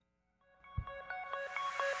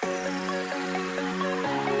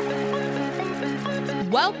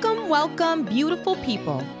Welcome, welcome, beautiful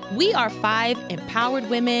people. We are 5 empowered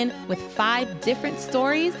women with 5 different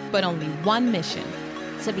stories, but only one mission.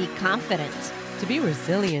 To be confident. To be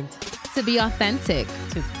resilient. To be authentic.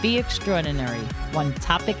 To be extraordinary, one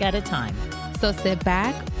topic at a time. So sit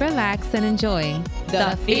back, relax, and enjoy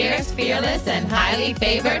the Fierce, Fearless, and Highly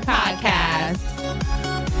Favored Podcast.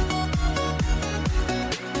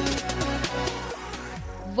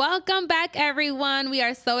 Welcome back, everyone. We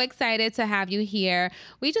are so excited to have you here.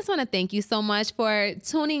 We just want to thank you so much for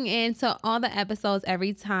tuning in to all the episodes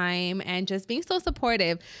every time and just being so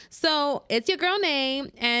supportive. So it's your girl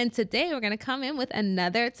Name, and today we're going to come in with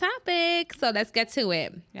another topic. So let's get to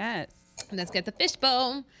it. Yes. Let's get the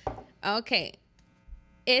fishbowl. Okay.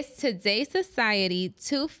 Is today's society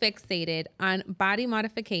too fixated on body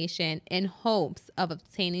modification in hopes of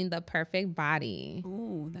obtaining the perfect body?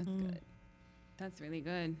 Ooh, that's good. That's really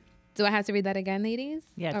good. Do I have to read that again, ladies?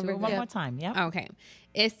 Yeah, do it one more time. Yeah. Okay.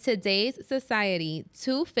 Is today's society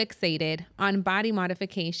too fixated on body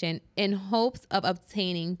modification in hopes of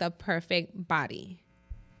obtaining the perfect body?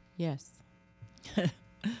 Yes. Go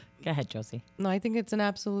ahead, Josie. No, I think it's an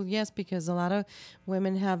absolute yes, because a lot of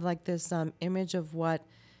women have like this image of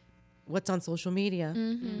what's on social media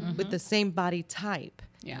with the same body type.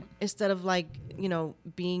 Yeah. Instead of like,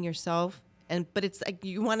 being yourself. But it's like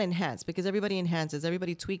you want to enhance, because everybody enhances.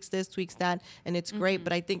 Everybody tweaks this, tweaks that, and it's great.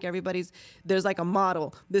 But I think there's like a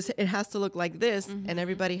model. It has to look like this, and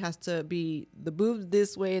everybody has to be the boobs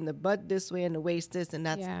this way and the butt this way and the waist this, and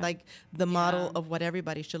that's like the model of what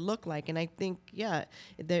everybody should look like. And I think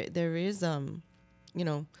there is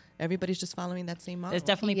everybody's just following that same model. There's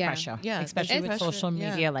definitely pressure, especially with pressure, social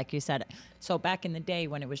media, like you said. So back in the day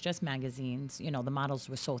when it was just magazines, the models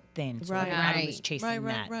were so thin, so everybody was chasing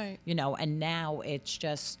that. Right. And now it's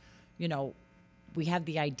just, we have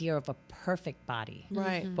the idea of a perfect body,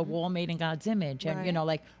 right? But we're all made in God's image, and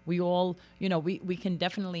like we all, we can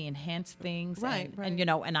definitely enhance things, right?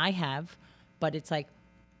 And I have, but it's like,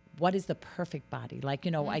 what is the perfect body? Like,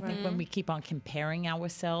 I think when we keep on comparing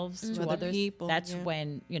ourselves to others, people, that's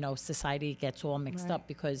when, society gets all mixed up,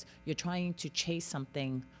 because you're trying to chase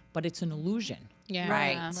something, but it's an illusion. Yeah.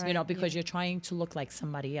 Right. Because you're trying to look like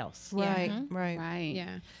somebody else. Right.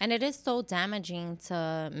 Yeah. And it is so damaging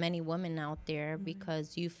to many women out there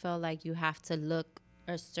because you feel like you have to look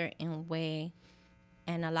a certain way.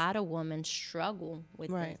 And a lot of women struggle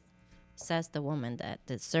with this. Says the woman that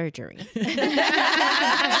did surgery. You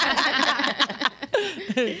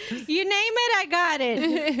name it, I got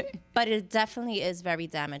it. But it definitely is very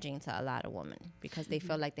damaging to a lot of women because they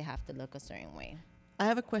feel like they have to look a certain way. I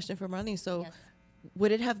have a question for Marlene. So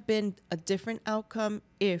would it have been a different outcome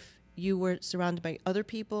if you were surrounded by other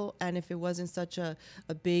people, and if it wasn't such a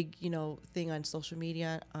big, thing on social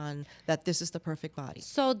media on that this is the perfect body?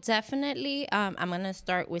 So definitely, I'm going to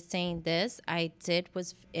start with saying this. I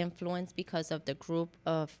was influenced because of the group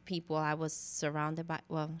of people I was surrounded by.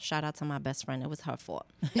 Well, shout out to my best friend. It was her fault.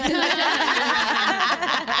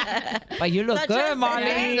 But you look good,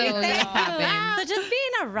 Marlene. So just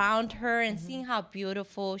being around her and seeing how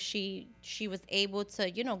beautiful she was able to,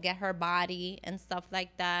 get her body and stuff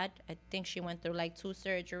like that. I think she went through like 2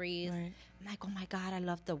 surgeries. Right. I'm like, oh my God, I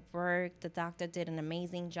love the work. The doctor did an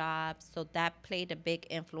amazing job. So that played a big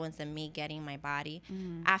influence in me getting my body.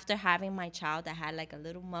 After having my child, I had like a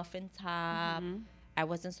little muffin top. I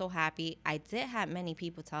wasn't so happy. I did have many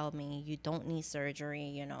people tell me, you don't need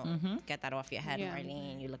surgery, get that off your head,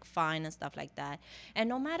 Marlene. You look fine and stuff like that. And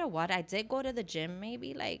no matter what, I did go to the gym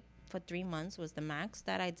maybe like for 3 months was the max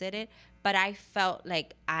that I did it. But I felt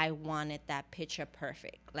like I wanted that picture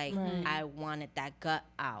perfect. Like I wanted that gut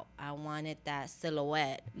out. I wanted that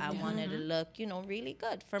silhouette. I wanted to look, really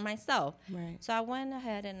good for myself. Right. So I went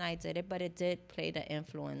ahead and I did it, but it did play the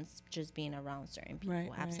influence just being around certain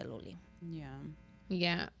people. Absolutely. Yeah.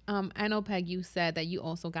 Yeah. I know, Peg, you said that you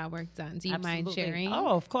also got work done. Do you mind sharing?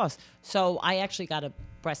 Oh, of course. So I actually got a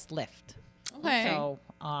breast lift. Okay. So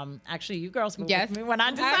actually, you girls were with me when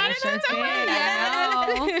I decided to do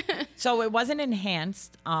it. So it wasn't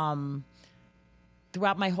enhanced.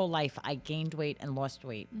 Throughout my whole life, I gained weight and lost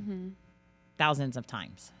weight thousands of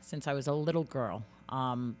times since I was a little girl,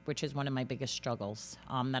 which is one of my biggest struggles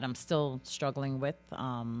that I'm still struggling with.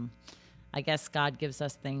 I guess God gives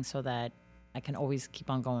us things so that I can always keep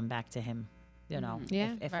on going back to Him.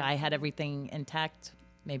 If I had everything intact,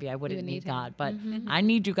 maybe I wouldn't need God, but I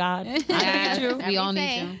need you, God. I need you. We all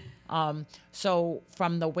need you. So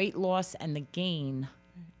from the weight loss and the gain,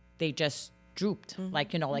 they just drooped.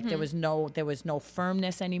 Like, there was no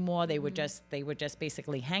firmness anymore. They were just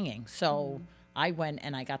basically hanging. So I went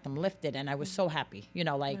and I got them lifted, and I was so happy,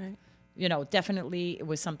 definitely it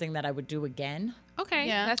was something that I would do again. Okay.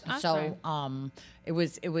 Yeah. That's awesome. So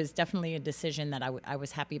it was definitely a decision that I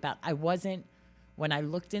was happy about. I wasn't, when I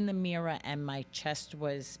looked in the mirror and my chest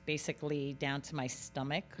was basically down to my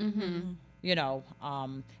stomach, and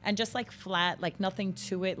just like flat, like nothing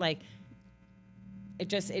to it, like it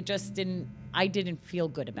just I didn't feel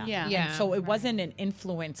good about it. Yeah. And so it wasn't an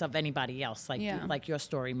influence of anybody else, like like your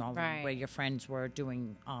story, Marlene, Right. where your friends were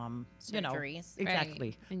doing Surgeries. exactly.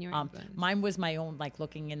 Right. And your influence. Mine was my own, like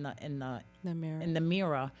looking in the mirror. in the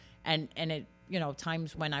mirror, and it,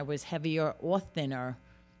 times when I was heavier or thinner,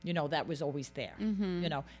 that was always there,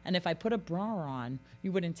 and if I put a bra on,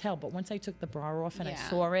 you wouldn't tell, but once I took the bra off and I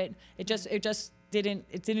saw it, it just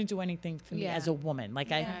didn't do anything for me as a woman.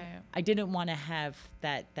 Like I didn't want to have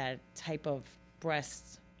that type of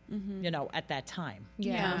breasts, at that time.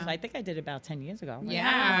 Yeah. So I think I did about 10 years ago. Right?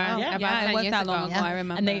 Yeah. Yeah. About Yeah, 10 it was years that ago. long ago. I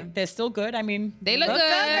remember. And they're still good. I mean, They look good.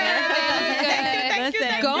 They look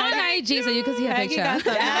good. Go on IG so you can see a picture.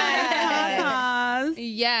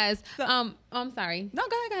 Yes. I'm sorry. No,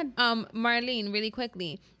 go ahead. Marlene, really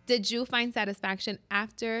quickly, did you find satisfaction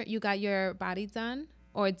after you got your body done,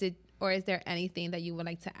 or is there anything that you would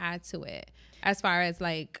like to add to it as far as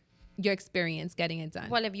like your experience getting it done?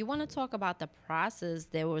 Well, if you want to talk about the process,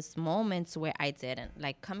 there was moments where I didn't.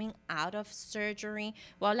 Like coming out of surgery.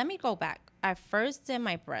 Well, let me go back. I first did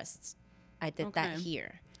my breasts. I did that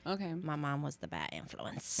here. Okay. My mom was the bad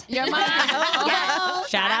influence. Your mom.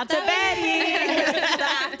 shout out to Betty. So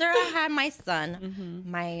after I had my son,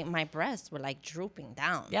 my breasts were like drooping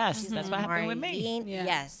down. Yes, that's what happened with me. Marlene, Yeah.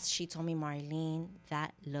 Yes, she told me, Marlene,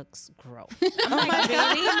 that looks gross. I'm like,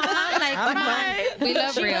 really, Mom? Like, come on. We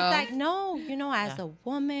love She real. was like, no, as a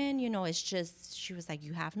woman, it's just, she was like,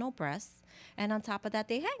 you have no breasts. And on top of that,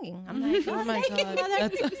 they hanging. I'm like, oh my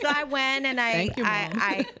God. So I went and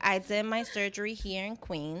I did my surgery here in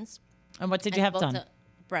Queens. And what did you have spoke done? to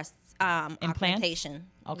breast Implants? augmentation.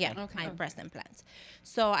 Okay. Yeah, my breast implants.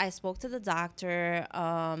 So I spoke to the doctor.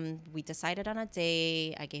 We decided on a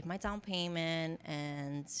day. I gave my down payment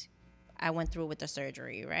and I went through with the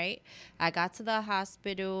surgery, right? I got to the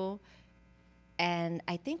hospital and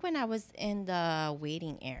I think when I was in the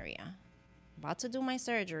waiting area, about to do my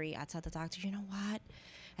surgery, I told the doctor, you know what?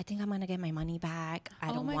 I think I'm going to get my money back.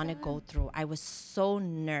 I don't want to go through. I was so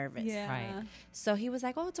nervous. Yeah. Right. So he was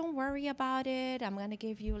like, oh, don't worry about it. I'm going to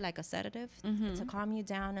give you like a sedative to calm you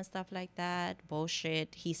down and stuff like that.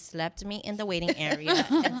 Bullshit. He slept me in the waiting area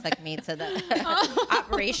and took me to the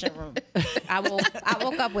operation room. I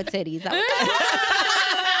woke up with titties.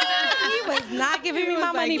 He was not giving me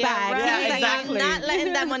my money back. right. He was like, Exactly. I'm not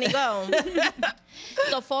letting that money go.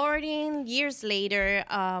 So 14 years later,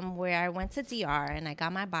 where I went to DR and I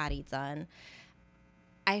got my body done,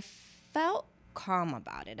 I felt calm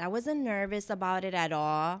about it. I wasn't nervous about it at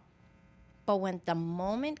all. But when the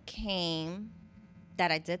moment came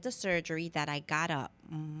that I did the surgery, that I got up,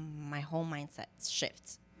 my whole mindset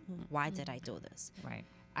shifts. Why did I do this? Right.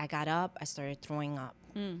 I got up, I started throwing up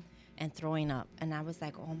and throwing up. And I was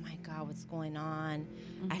like, oh my God, what's going on?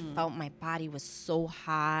 I felt my body was so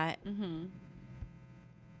hot.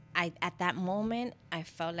 At that moment, I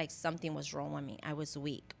felt like something was wrong with me. I was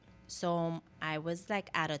weak. So I was like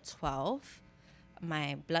at a 12,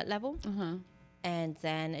 my blood level. And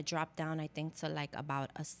then it dropped down, I think, to like about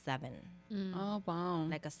a 7. Oh, wow.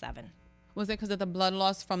 Like a 7. Was it because of the blood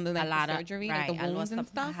loss from the, surgery, right. like the wounds and I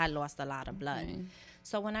stuff? had lost a lot of blood. Okay.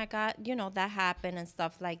 So when I got, that happened and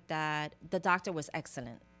stuff like that, the doctor was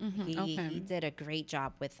excellent. He did a great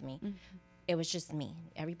job with me. It was just me.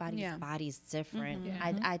 Everybody's body's different.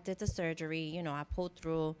 I did the surgery, I pulled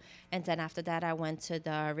through. And then after that, I went to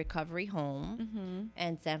the recovery home.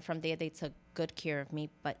 And then from there, they took good care of me.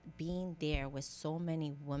 But being there with so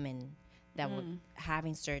many women that were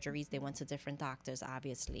having surgeries, they went to different doctors,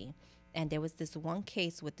 obviously. And there was this one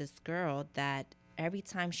case with this girl that every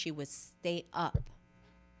time she would stay up,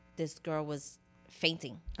 this girl was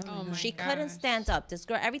fainting. She couldn't stand up. This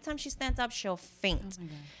girl, every time she stands up, she'll faint.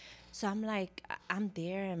 So I'm like, I'm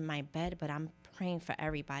there in my bed, but I'm praying for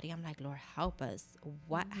everybody. I'm like, Lord, help us.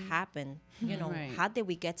 What happened? How did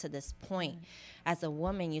we get to this point? As a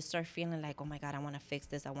woman, you start feeling like, oh my God, I want to fix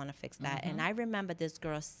this. I want to fix that. And I remember this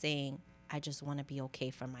girl saying, I just want to be okay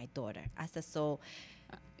for my daughter. I said, so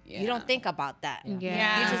you don't think about that.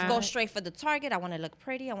 Yeah. You just go straight for the target. I want to look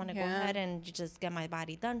pretty. I want to go ahead and just get my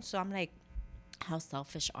body done. So I'm like, how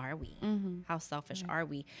selfish are we? How selfish are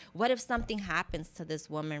we? What if something happens to this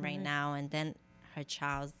woman right now and then her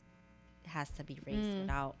child's has to be raised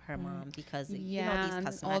without her mom because you know these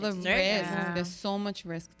cosmetic all the surgeries. risk. There's so much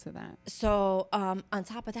risk to that. So on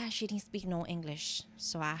top of that, she didn't speak no English.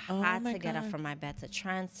 So I had to get up from my bed to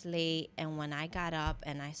translate. And when I got up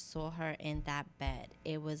and I saw her in that bed,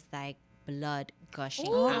 it was like blood gushing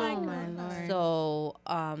out. my Lord. So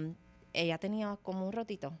ella tenía como un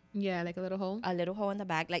rotito. Yeah, like a little hole. A little hole in the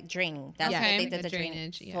back, like draining. That's Okay. what they did, The the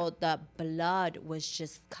drainage, drainage. yeah. So the blood was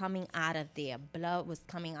just coming out of there. Blood was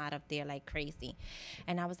coming out of there like crazy.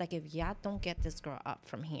 And I was like, if y'all don't get this girl up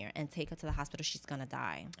from here and take her to the hospital, she's going to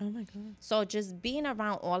die. Oh my God. So just being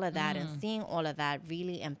around all of that and seeing all of that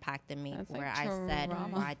really impacted me That's where like I said,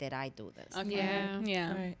 trauma. why did I do this? Okay. Yeah. Yeah.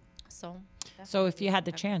 All right. So if you had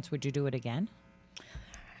the chance, would you do it again?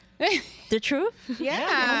 the truth?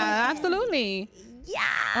 Yeah, absolutely.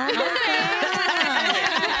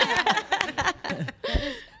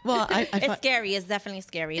 Well, It's scary. It's definitely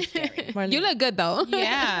scary. It's scary. Marlene, You look good though.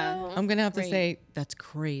 Yeah. I'm gonna have to Great. say that's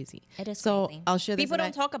crazy. It is So crazy. I'll share this. People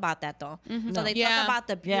don't talk about that though. So they Yeah. talk about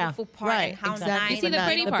the Yeah. beautiful part Right, and how exactly. nice. You see the But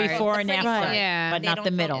pretty The part. before and The after, pretty part. Yeah. but They not don't the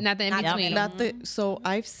talk- middle. Not the in Not between. Not the so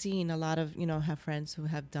I've seen a lot of have friends who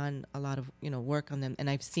have done a lot of work on them, and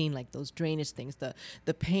I've seen like those drainage things,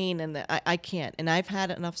 the pain, and I can't, and I've had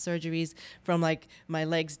enough surgeries from like my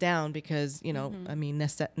legs down because I mean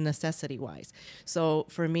necessity wise. So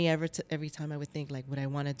for me, every time I would think like, would I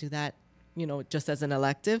want to do that? Just as an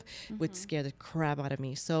elective, would scare the crap out of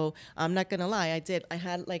me. So I'm not gonna lie, I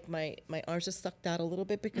had like my arms just sucked out a little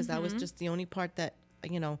bit because that was just the only part that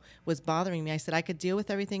was bothering me. I said I could deal with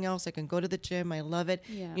everything else. I can go to the gym. I love it.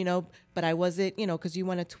 Yeah. But I wasn't, because you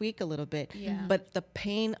want to tweak a little bit. Yeah. But the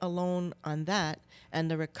pain alone on that and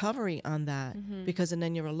the recovery on that, because and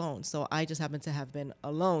then you're alone. So I just happened to have been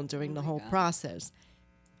alone during the whole process.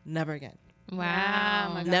 Never again. Wow.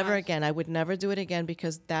 Oh my Never gosh. again. I would never do it again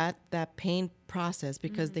because that pain process,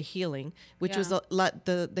 because the healing, which was Yeah. a lot,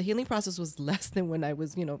 the healing process was less than when I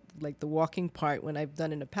was, like the walking part when I've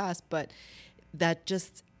done in the past, but that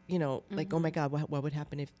just, like, oh my God, what would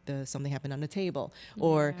happen if something happened on the table,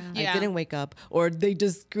 or I Yeah. didn't wake up, or they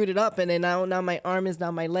just screwed it up, and then now my arm is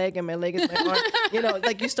now my leg, and my leg is my arm.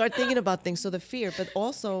 Like you start thinking about things. So the fear, but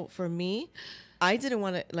also for me, I didn't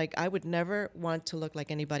want to, like, I would never want to look like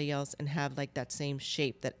anybody else and have like that same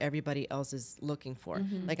shape that everybody else is looking for.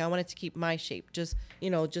 Like I wanted to keep my shape, just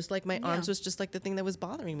like my arms was just like the thing that was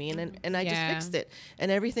bothering me, and I just fixed it, and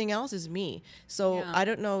everything else is me. So I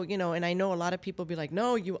don't know, and I know a lot of people be like,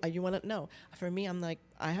 no, you want to know. For me, I'm like,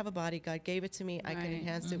 I have a body, God gave it to me. I can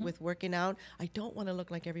enhance it with working out. I don't want to look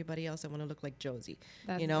like everybody else. I want to look like Josie,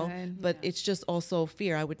 That's good. but it's just also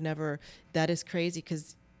fear. I would never, that is crazy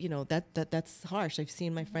because that's harsh. I've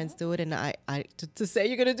seen my friends do it, and I to say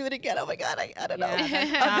you're gonna do it again. Oh my God, I don't know. I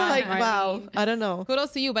feel like wow. I don't know.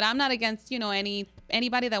 Kudos to you, but I'm not against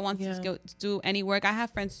anybody that wants to go to do any work. I have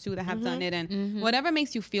friends too that have done it, and whatever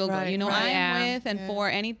makes you feel good. Right, I'm with and for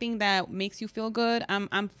anything that makes you feel good.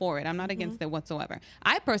 I'm for it. I'm not against it whatsoever.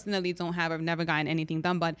 I personally don't have or never gotten anything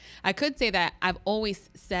done, but I could say that I've always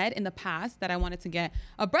said in the past that I wanted to get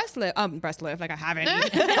a breast lift, like I haven't.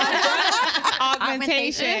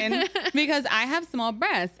 Augmentation. Because I have small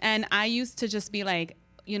breasts, and I used to just be like,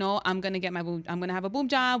 I'm gonna get my boob. I'm gonna have a boob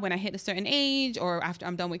job when I hit a certain age, or after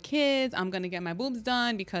I'm done with kids. I'm gonna get my boobs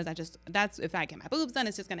done because that's if I get my boobs done,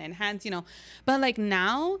 it's just gonna enhance, But like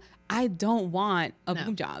now, I don't want a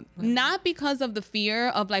boob job, not because of the fear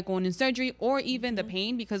of like going in surgery or even the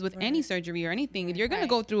pain. Because with any surgery or anything, you're gonna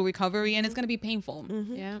go through recovery and it's gonna be painful.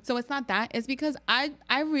 Yeah. So it's not that. It's because I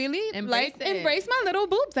really Embrace it. embrace my little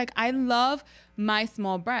boobs. Like I love my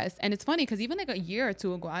small breasts, and it's funny because even like a year or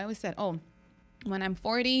two ago, I always said, oh, when I'm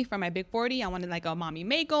 40, for my big 40, I wanted like a mommy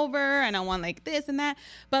makeover, and I want like this and that.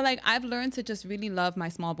 But like I've learned to just really love my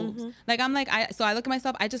small boobs. Like I'm like, so I look at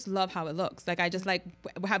myself, I just love how it looks. Like I just like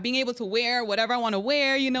being able to wear whatever I want to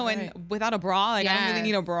wear, and without a bra. Like I don't really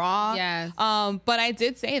need a bra. Yes. But I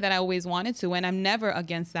did say that I always wanted to, and I'm never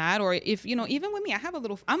against that. Or if even with me, I have a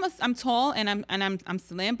little. I'm tall and I'm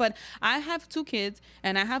slim, but I have 2 kids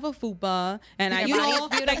and I have a fupa, and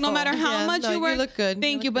like no matter how much you work, look good.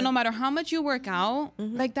 Thank you, but no matter how much you work out,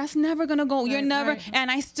 like that's never gonna go. You're never. And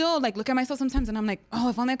I still like look at myself sometimes, and I'm like, oh,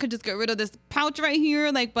 if only I could just get rid of this pouch right here.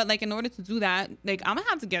 Like, but like in order to do that, like I'm gonna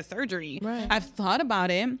have to get surgery. Right. I've thought about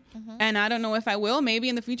it, and I don't know if I will. Maybe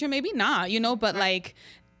in the future, maybe not. But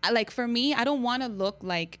like for me, I don't want to look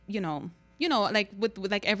like you know, like with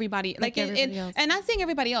like everybody, like everybody else. and not saying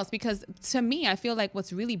everybody else, because to me, I feel like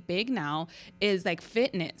what's really big now is like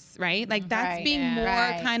fitness, right? Like that's being more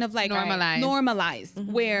kind of like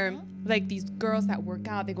normalized, where like these girls that work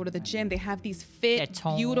out, they go to the gym, they have these fit,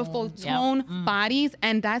 beautiful tone bodies,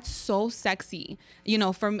 and that's so sexy. You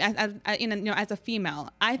know, from as you know, as a female,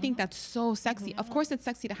 I think that's so sexy. Of course, it's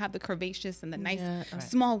sexy to have the curvaceous and the nice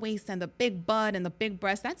small waist and the big butt and the big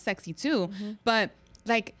breast. That's sexy too, but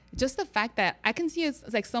like just the fact that I can see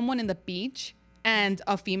it's like someone in the beach and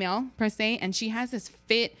a female per se, and she has this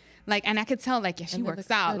fit, like, and I could tell, like, yeah, she works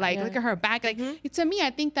out. Like, look at her back. Like, to me, I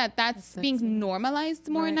think that that's being normalized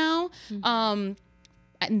more now.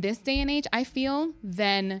 In this day and age, I feel,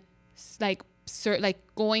 than like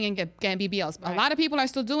going and getting BBLs. A lot of people are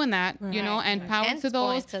still doing that, you know, and power to those.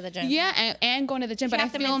 Going to the gym. Yeah, and going to the gym. You but have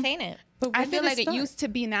I to feel maintain it. I feel like it used to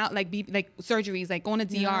be now, like surgeries, like going to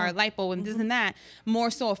DR, lipo, and this and that,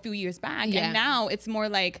 more so a few years back. And now it's more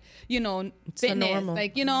like, you know, fitness,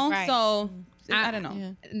 like, you know, so I don't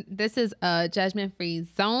know. This is a judgment-free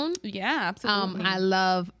zone. Yeah, absolutely. I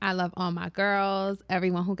love all my girls,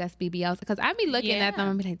 everyone who gets BBLs, because I be looking at them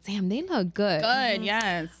and be like, damn, they look good. Good,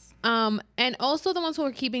 yes. And also the ones who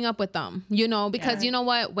are keeping up with them, you know, because you know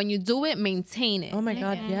what, when you do it, maintain it. Oh my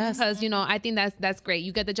God, yes. Because, you know, I think that's great.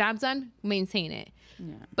 You get the job done, maintain it.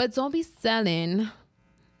 But don't be selling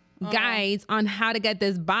guides on how to get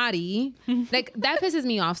this body. Like, that pisses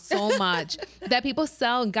me off so much, that people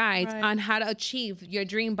sell guides on how to achieve your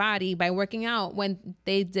dream body by working out when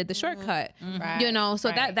they did the shortcut. You know,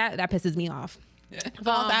 so that pisses me off.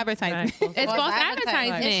 False advertising. It's false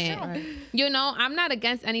advertisement. You know, I'm not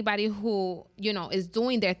against anybody who, you know, is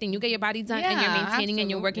doing their thing. You get your body done and you're maintaining and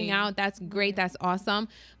you're working out. That's great. That's awesome.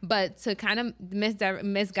 But to kind of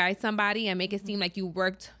misguide somebody and make it seem like you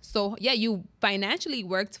worked, so you financially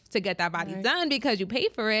worked to get that body done because you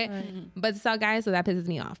paid for it. But to sell guys, so that pisses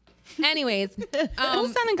me off. Anyways,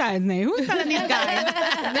 who's selling guys' name? Who's selling these guys?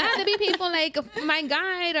 There have to be people like my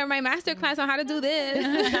guide or my master class on how to do this.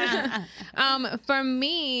 For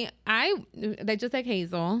me, just like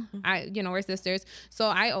Hazel, we're sisters, so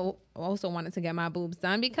I also wanted to get my boobs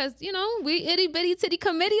done because, you know, we itty bitty titty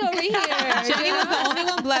committee over here. Jenny was the only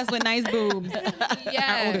one blessed with nice boobs.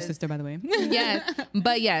 Yes. Our older sister, by the way. Yes,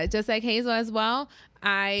 but yeah, just like Hazel as well,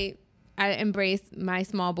 I embrace my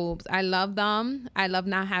small boobs. I love them. I love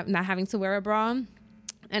not having to wear a bra,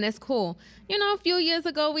 and it's cool. You know, a few years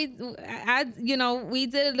ago, we did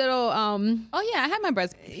a little. Oh yeah, I had my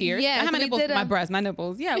breasts pierced. Yeah, I had my nipples. My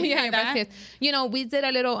nipples. Yeah, we had breast pierced. You know, we did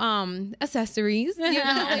a little accessories. You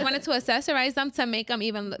know, we wanted to accessorize them to make them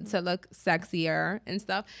even to look sexier and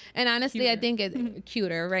stuff. And honestly, I think it's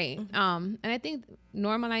cuter, right? And I think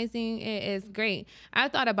normalizing it is great. I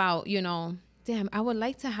thought about, you know, damn, I would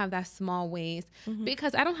like to have that small waist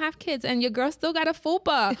because I don't have kids and your girl still got a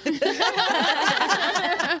fupa.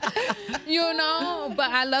 You know,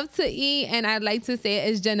 but I love to eat and I like to say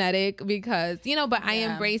it's genetic because, you know, but I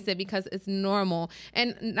embrace it because it's normal.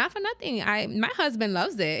 And not for nothing, my husband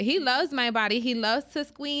loves it. He loves my body. He loves to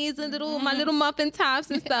squeeze my little muffin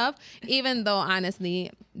tops and stuff, even though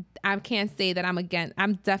honestly, I can't say that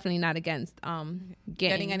I'm definitely not against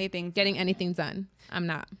getting anything done. I'm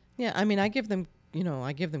not. Yeah, I mean, I give them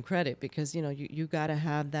credit because, you know, you got to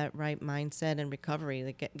have that right mindset and recovery,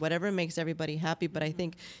 like whatever makes everybody happy. But I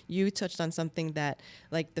think you touched on something that,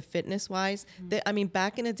 like the fitness wise, I mean,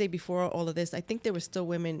 back in the day before all of this, I think there were still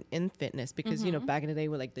women in fitness because, you know, back in the day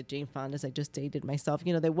with like the Jane Fondas, I just dated myself,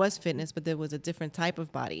 you know, there was fitness, but there was a different type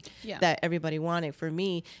of body that everybody wanted. For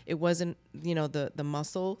me, it wasn't, you know, the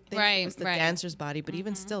muscle thing. It was the dancer's body. But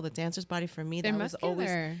even still, the dancer's body for me, that was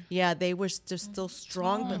always, they were just still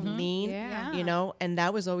strong but lean, you know. And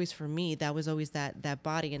that was always for me. That was always that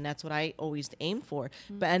body, and that's what I always aimed for.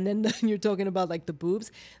 But and then you're talking about like the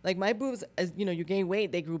boobs, like my boobs, as you know, you gain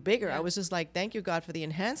weight, they grew bigger. I was just like, thank you God for the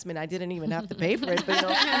enhancement. I didn't even have to pay for it, but you know,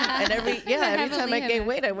 and every time I gained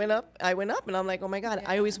weight, I went up, and I'm like, oh my God,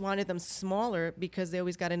 I always wanted them smaller because they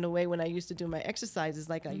always got in the way when I used to do my exercises.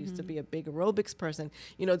 Like I used to be a big aerobics person,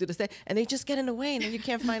 you know, do the step, and they just get in the way, and then you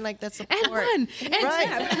can't find like that support. You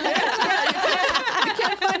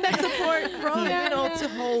can't find that support, bro. You know, to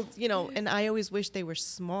hold, you know, and I always wish they were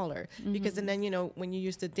smaller because, and then, you know, when you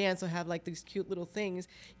used to dance or have like these cute little things,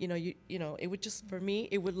 you know, you know, it would just, for me,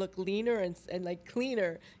 it would look leaner and like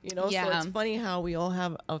cleaner, you know. So it's funny how we all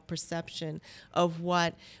have a perception of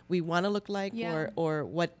what we want to look like or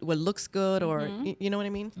what looks good or, you know what I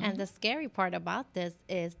mean? And the scary part about this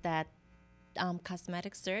is that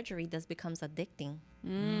cosmetic surgery becomes addicting.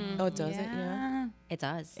 Oh, does it? Yeah. It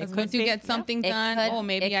does. Once you get something done,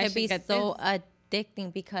 maybe I should get so this.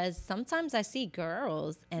 addicting because sometimes I see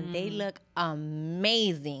girls and they look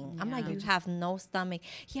amazing. I'm like, you have no stomach.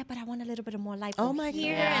 Yeah, but I want a little bit more lipo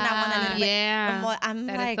here, and I want a little bit more. I'm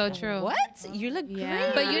that like, is so true. what? You look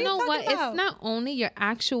great. But you know are what? talking about? It's not only your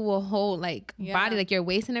actual whole like body, like your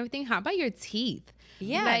waist and everything. How about your teeth?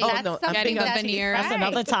 Yeah, Like, that's no, something getting a that's veneer. That's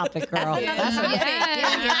another topic, girl. That's another topic.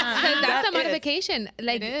 Because that's a modification.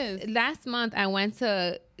 Like It is. last month, I went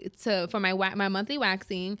to for my monthly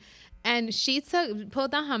waxing. And she pulled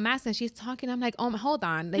down her mask and she's talking. I'm like, oh, hold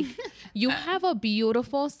on. Like, you have a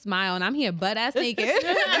beautiful smile. And I'm here butt ass naked.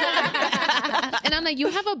 And I'm like, you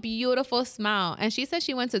have a beautiful smile. And she said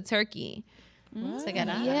she went to Turkey. To get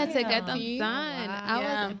out. Yeah, to get them done. Wow. I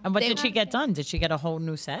Yeah. was, And what did she get done? Did she get a whole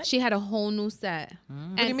new set? she had a whole new set.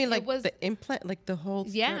 What do you mean, it like was, the implant, like the whole?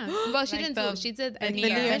 yeah. Well, she Like didn't the do. She did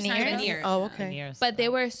veneers? veneers. Oh, okay. Veneers. But they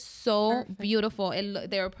were so beautiful.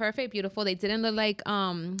 They were perfect, beautiful. They didn't look like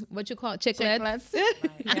what you call it? Chiclets.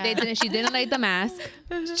 They didn't. She didn't like the mask.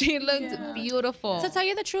 She looked beautiful. To tell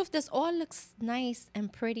you the truth, this all looks nice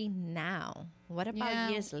and pretty now. What about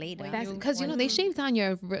years later? That's because they shaved down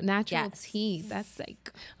your natural Yes. teeth. That's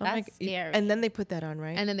like, That's scary. And then they put that on,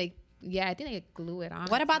 right? and then I think they glue it on.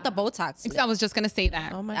 What about the Botox? I was just gonna say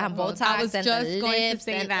that. Oh my And God. Botox I was and just the going to lips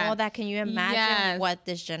say and that. all that. Can you imagine Yes. what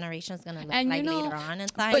this generation is going to look And like you know- later on in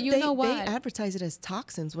time? but you know They what? advertise it as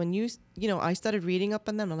toxins. When I started reading up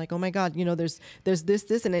on them. I'm like, oh my God, there's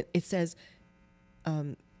this, and it says,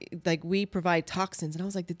 like we provide toxins, and I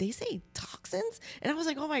was like, did they say toxins? And I was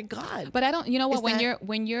like, oh my God. But I don't. You know what? Is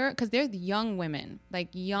When you're because there's young women, like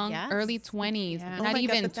young, Yes. early 20s, Oh not my God,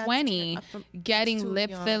 even but that's 20, getting too lip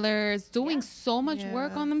young. fillers, doing so much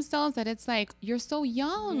work Yeah. on themselves that it's like you're so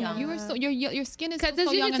young. You are so your skin is because so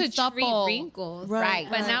it's young usually and to treat supple. wrinkles, Right.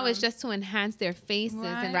 But now it's just to enhance their faces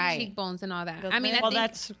and Right. cheekbones and all that. I mean, well, I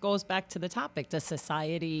think that goes back to the topic. Does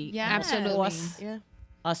society Yeah. Absolutely. force Yeah.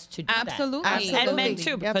 us to do Absolutely. that? And men Absolutely.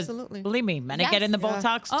 too, because Absolutely. believe me, men are getting the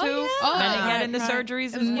Botox too. Oh, Men yeah. are getting the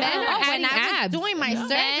surgeries as well. Men are when adding I was abs. doing my Men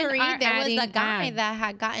surgery, are there was adding a guy abs. that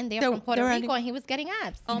had gotten there They're- from Puerto they're Rico, adding- and he was getting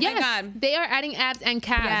abs. Oh yes, my God. they are adding abs and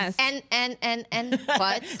calves. Yes. And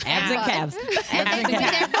butts. Abs and calves. And Abs and they're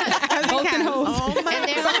calves. Both and hoes.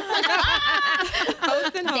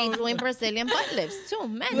 and they doing Brazilian butt lifts too,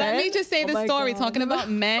 man. Let me just say Oh the my story God. talking about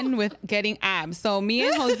men with getting abs. So me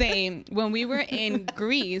and Jose, when we were in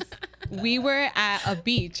Greece, we were at a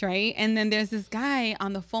beach, right? And then there's this guy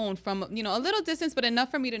on the phone from, a little distance, but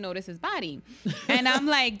enough for me to notice his body. And I'm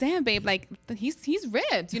like, damn, babe, like he's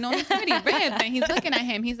ripped, he's pretty ripped. And he's looking at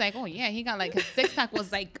him. He's like, oh yeah, he got like his six pack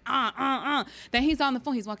was like, Then he's on the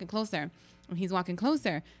phone. He's walking closer. And he's walking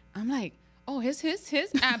closer. I'm like, oh, his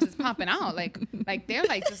abs is popping out. Like they're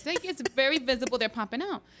like just like it's very visible. They're popping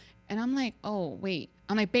out. And I'm like, oh wait.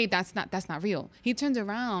 I'm like, babe, that's not real. He turns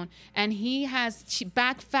around and he has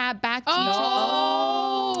back fat, back cheeks.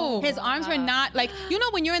 Oh. His arms were not like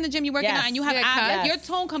when you're in the gym, you're working Yes. out and you have Yeah, abs, cuts. like, you're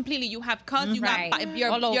toned completely. You have cuts. You Right. got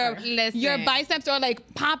your All over. your biceps are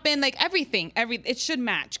like popping, like everything. It should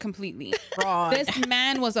match completely. Fraud. This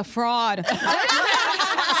man was a fraud.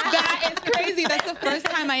 That is crazy. That's the first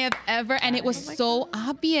time I have ever, and it was so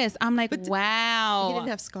obvious. I'm like, wow. He didn't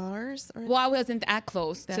have scars? Or Well, I wasn't that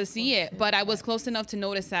close to That see close, it, but I was close enough to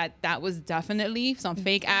notice that was definitely some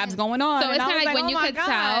fake abs going on. So it's And I kind of was like when oh you my could God.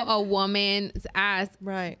 tell a woman's ass,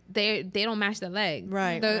 Right. they don't match the legs.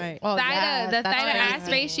 Right, The right. Oh, thigh yeah, to the that's thigh to ass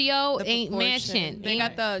crazy. ratio The ain't proportion. matching. They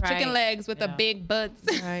got the chicken Right. legs with the big butts.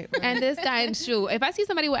 Right. And this guy, shoot, if I see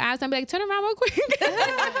somebody with abs, I'm like, turn around real quick. Turn And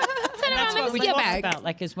around, that's let me what we see your talk bag. about.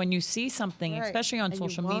 Like, is when you see something, Right. especially on And you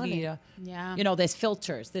social want it. media, Yeah. there's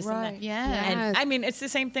filters, this and Right. that. Yeah. And I mean, it's the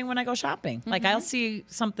same thing when I go shopping. Like, I'll see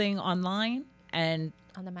something online and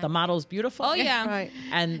On the the model's beautiful. Oh yeah. Right.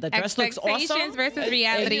 And the dress looks awesome. Expectations versus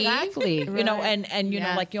reality. Exactly. Right. And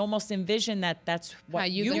Yes. like you almost envision that's what How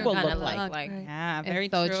you you're will gonna look like. look. Yeah, very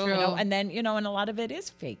so true. true. And then and a lot of it is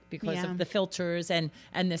fake because Yeah. of the filters and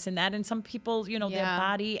this and that, and some people their Yeah.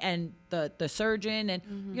 body and the surgeon and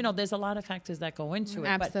there's a lot of factors that go into it.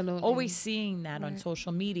 Absolutely. But always seeing that on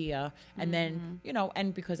social media, and then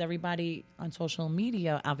and because everybody on social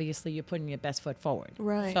media, obviously you're putting your best foot forward.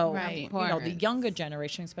 Right. So Right. Of the course. younger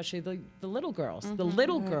generation, especially the little girls, the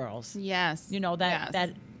little girls. Yes. That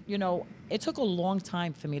it took a long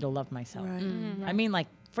time for me to love myself. Right. I mean, like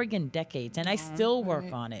friggin' decades, and I still work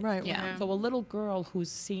Right. on it. Right. Yeah. Right. So a little girl who's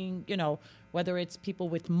seeing, whether it's people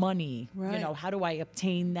with money, Right. how do I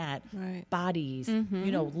obtain that? Right. Bodies,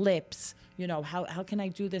 lips, how can I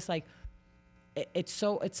do this? Like, it's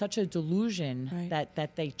such a delusion Right.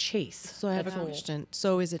 that they chase. So I have a That's all. question.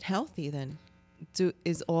 So is it healthy then?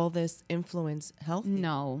 is all this influence healthy?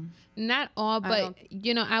 No. Not all, but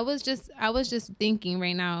I was just thinking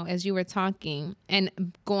right now as you were talking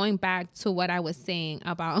and going back to what I was saying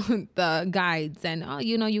about the guides and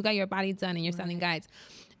you got your body done and you're selling guides.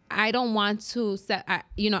 I don't want to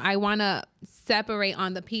I want to separate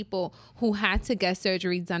on the people who had to get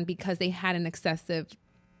surgery done because they had an excessive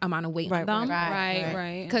amount of weight on them.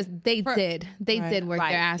 Right. Because they did work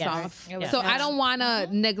their ass off. So I don't want to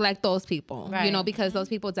neglect those people, because those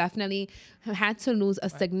people definitely had to lose a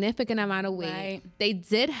significant amount of weight. They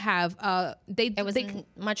did have it was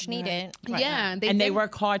much needed. Yeah, they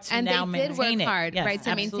work hard to now maintain it. And they did work hard, Yes,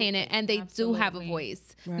 to maintain it. And they do have a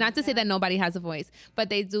voice. Not to say that nobody has a voice, but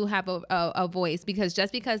they do have a voice, because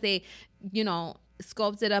just because they,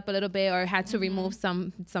 sculpted up a little bit or had to remove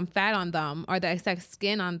some fat on them or the excess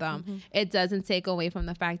skin on them, it doesn't take away from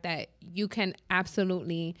the fact that you can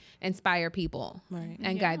absolutely inspire people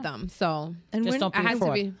and guide them. So and just don't be a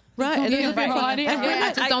fraud.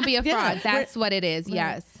 Just don't be a fraud. That's what it is.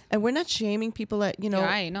 Yes. And we're not shaming people that, we're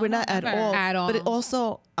not at all. At all. But it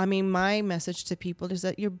also, my message to people is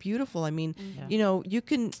that you're beautiful. I mean, you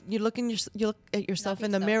look at yourself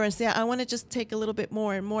in the mirror and say, I want to just take a little bit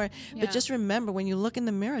more and more. Yeah. But just remember, when you look in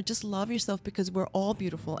the mirror, just love yourself, because we're all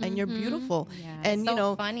beautiful and you're beautiful. Yeah. And,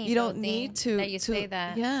 funny, you don't need to. That you say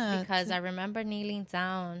that. Yeah. Because I remember kneeling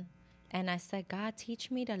down. And I said, God,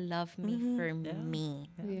 teach me to love me for me.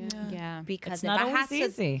 Yeah. Because if I had to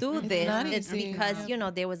do this, it's because,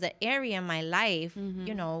 there was an area in my life,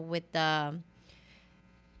 with the,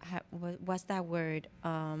 what's that word?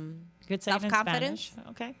 Good self-confidence.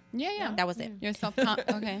 Okay. Yeah. That was it. Your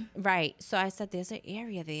self-confidence. Okay. Right. So I said, there's an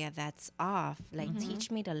area there that's off. Like,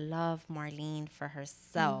 teach me to love Marlene for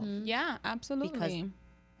herself. Yeah, absolutely. Because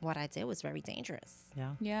what I did was very dangerous.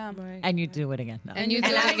 Yeah. Right. And you do it again. No. And you do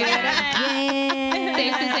it again.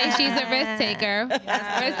 Safe to say she's a risk taker.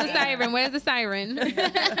 Where's the siren? Where's the siren?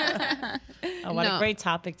 What a great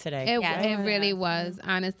topic today. It really was,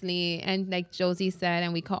 honestly. And like Josie said,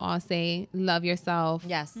 and we could all say, love yourself.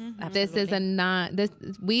 Yes, absolutely.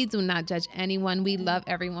 We do not judge anyone. We love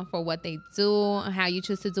everyone for what they do, how you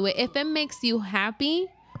choose to do it. If it makes you happy,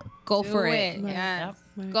 go for it. Yes.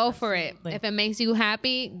 Go for it. If it makes you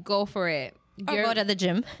happy, go for it. Or go to the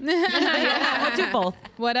gym. Or do both.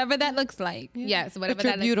 Whatever that looks like. Yes, whatever but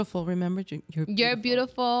you're that beautiful. Remember, you're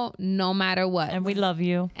beautiful no matter what. And we love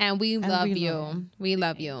you. And we love you. We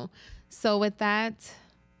love you. So with that,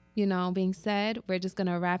 being said, we're just going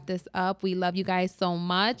to wrap this up. We love you guys so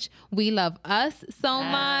much. We love us so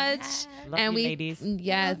much. Love you, ladies.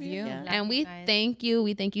 Yes. Love you. And we thank you.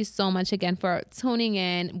 We thank you so much again for tuning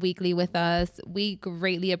in weekly with us. We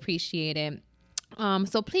greatly appreciate it.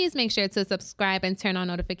 So please make sure to subscribe and turn on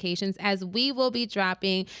notifications, as we will be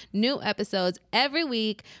dropping new episodes every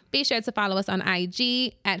week. Be sure to follow us on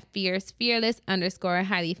IG at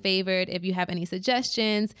fearless_highly-favored. If you have any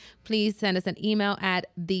suggestions, please send us an email at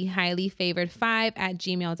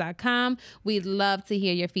thehighlyfavored5@gmail.com. We'd love to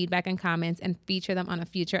hear your feedback and comments and feature them on a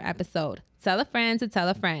future episode. Tell a friend to tell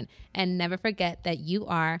a friend. And never forget that you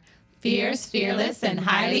are fierce, fearless, and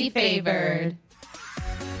highly favored.